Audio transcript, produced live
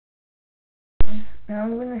Now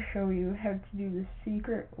I'm going to show you how to do the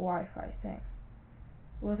secret Wi-Fi thing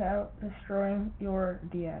without destroying your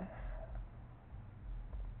DS.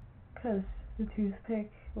 Because the toothpick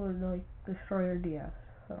would like destroy your DS.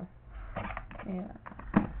 So, yeah.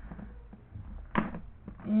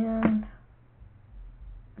 And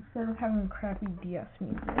instead of having crappy DS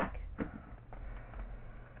music,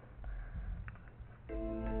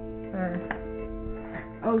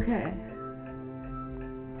 okay.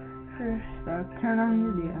 First step, turn on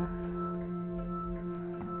your DS.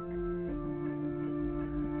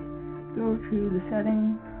 Go to the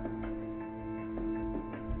settings.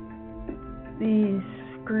 The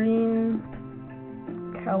screen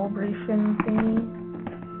calibration thingy.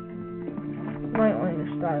 Might want your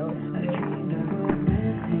stylus.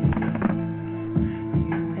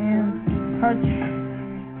 And touch.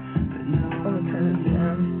 Let me turn this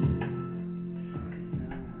down.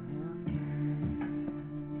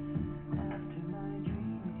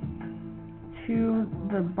 To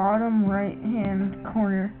the bottom right hand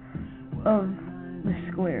corner of the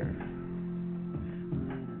square.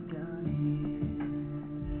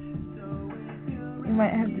 You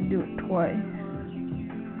might have to do it twice.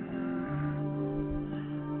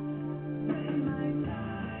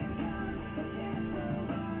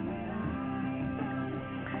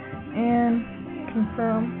 And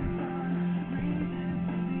confirm.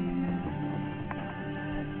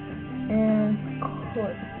 And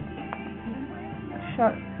click.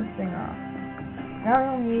 Shut the thing off. Now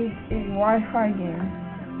you'll need a Wi-Fi game.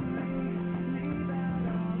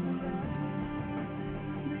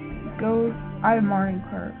 Go. I have Mario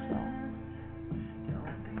Kart, so.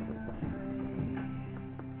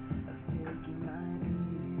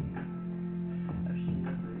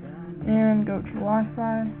 And go to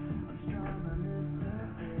Wi-Fi.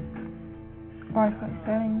 Wi-Fi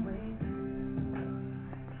settings.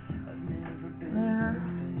 There.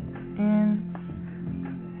 And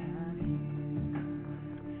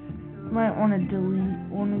you might want to delete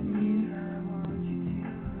one of these.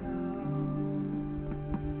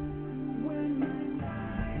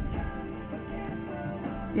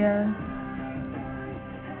 Yes.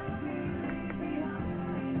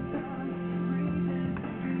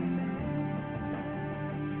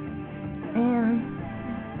 And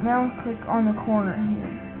now click on the corner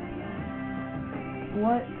here.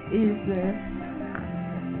 What is this?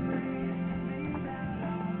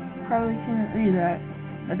 Probably can't read that,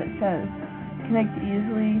 but it says connect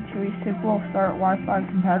easily to a simple start Wi-Fi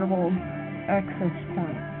compatible access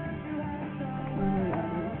point. Whatever that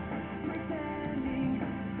is.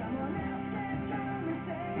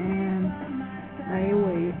 And I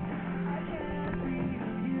wait.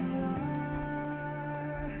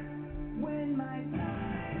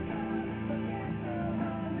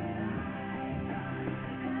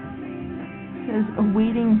 It says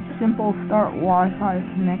awaiting simple start Wi-Fi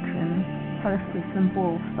connection. Press the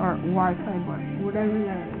simple start Wi-Fi button, whatever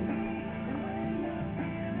that is.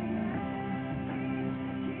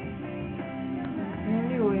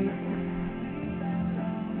 Anyway,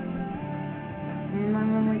 and I'm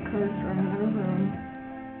on my cursor in the room.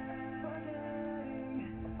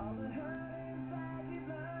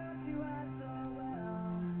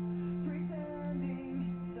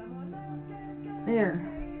 There.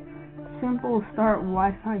 Simple start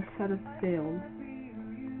Wi-Fi setup failed.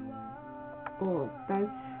 Well,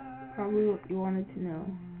 that's probably what you wanted to know.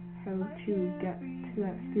 How to get to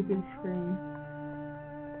that stupid screen.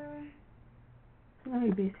 So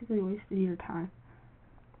you basically wasted your time.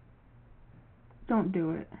 Don't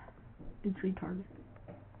do it. It's retarded.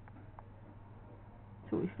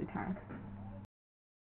 It's a waste of time.